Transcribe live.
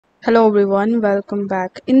Hello everyone, welcome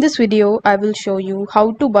back. In this video, I will show you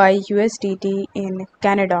how to buy USDT in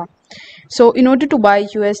Canada. So in order to buy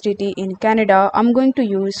USDT in Canada, I'm going to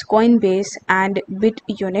use Coinbase and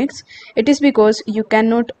Bitunix. It is because you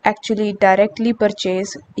cannot actually directly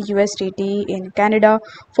purchase USDT in Canada.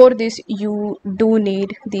 For this, you do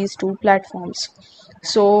need these two platforms.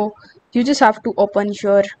 So you just have to open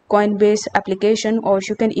your Coinbase application, or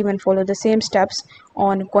you can even follow the same steps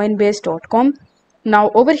on coinbase.com.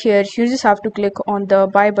 Now over here you just have to click on the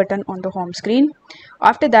buy button on the home screen.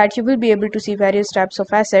 After that you will be able to see various types of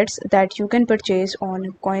assets that you can purchase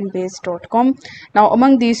on coinbase.com. Now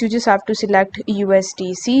among these you just have to select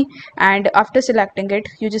USDC, and after selecting it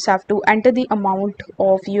you just have to enter the amount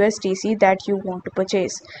of USDC that you want to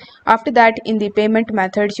purchase. After that, in the payment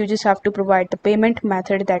method you just have to provide the payment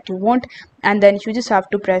method that you want, and then you just have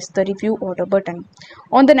to press the review order button.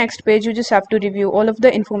 On the next page you just have to review all of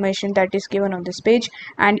the information that is given on this page,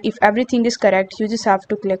 and if everything is correct you just have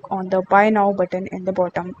to click on the buy now button in the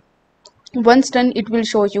bottom. Once done, it will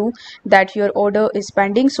show you that your order is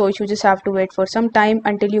pending, so you just have to wait for some time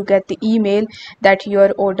until you get the email that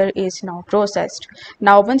your order is now processed.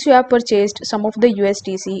 Now once you have purchased some of the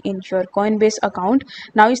USDC in your Coinbase account,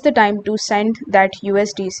 now is the time to send that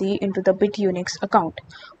USDC into the Bitunix account.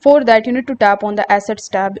 For that you need to tap on the assets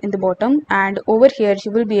tab in the bottom, and over here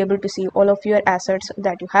you will be able to see all of your assets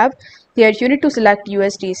that you have. Here you need to select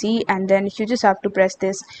USDC, and then you just have to press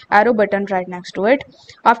this arrow button right next to it.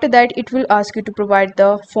 After that it will ask you to provide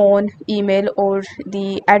the phone, email, or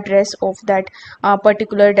the address of that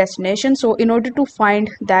particular destination. So in order to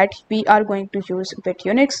find that, we are going to use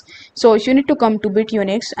Bitunix. So you need to come to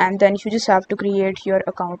Bitunix, and then you just have to create your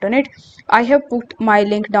account on it. I have put my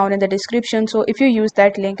link down in the description, so if you use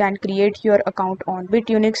that link and create your account on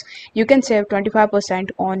Bitunix, you can save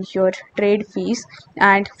 25% on your trade fees,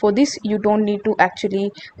 and for this you don't need to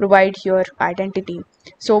actually provide your identity.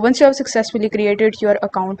 So once you have successfully created your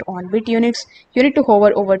account on Bitunix, you need to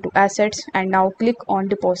hover over to assets and now click on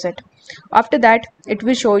deposit. After that it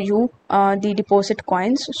will show you the deposit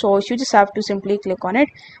coins, so you just have to simply click on it,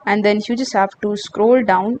 and then you just have to scroll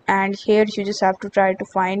down, and here you just have to try to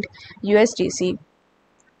find USDC.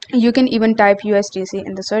 You can even type USDC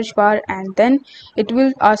in the search bar, and then it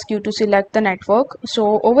will ask you to select the network.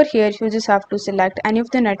 So over here you just have to select any of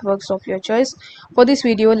the networks of your choice. For this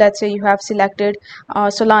video, let's say you have selected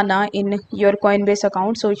Solana in your Coinbase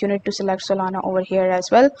account, so you need to select Solana over here as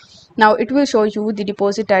well. Now it will show you the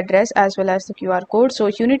deposit address as well as the QR code, so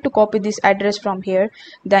you need to copy this address from here,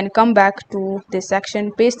 then come back to this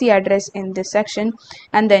section, paste the address in this section,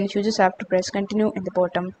 and then you just have to press continue in the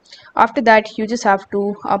bottom. After that you just have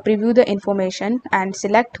to preview the information and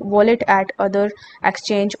select wallet at other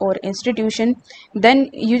exchange or institution. Then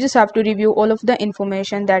you just have to review all of the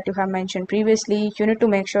information that you have mentioned previously. You need to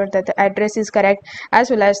make sure that the address is correct as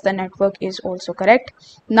well as the network is also correct.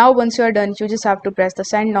 Now once you are done, you just have to press the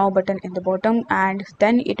send now button in the bottom, and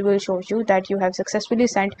then it will show you that you have successfully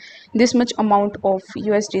sent this much amount of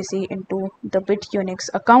USDC into the Bitunix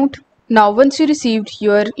account. Now once you received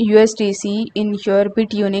your USDC in your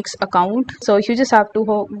Bitunix account, so you just have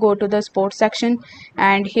to go to the sports section,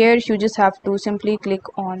 and here you just have to simply click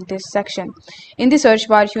on this section. In the search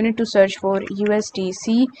bar you need to search for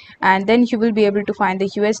USDC, and then you will be able to find the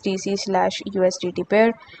USDC/USDT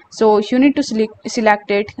pair. So you need to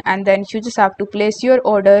select it, and then you just have to place your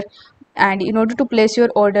order. And in order to place your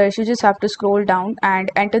order, you just have to scroll down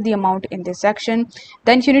and enter the amount in this section.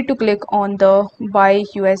 Then you need to click on the buy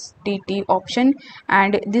USDT option,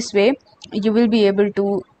 and this way you will be able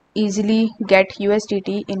to easily get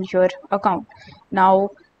USDT in your account. Now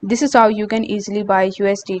this is how you can easily buy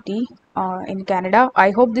USDT in Canada.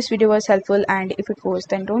 I hope this video was helpful, and if it was,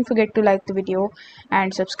 then don't forget to like the video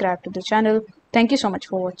and subscribe to the channel. Thank you so much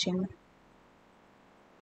for watching.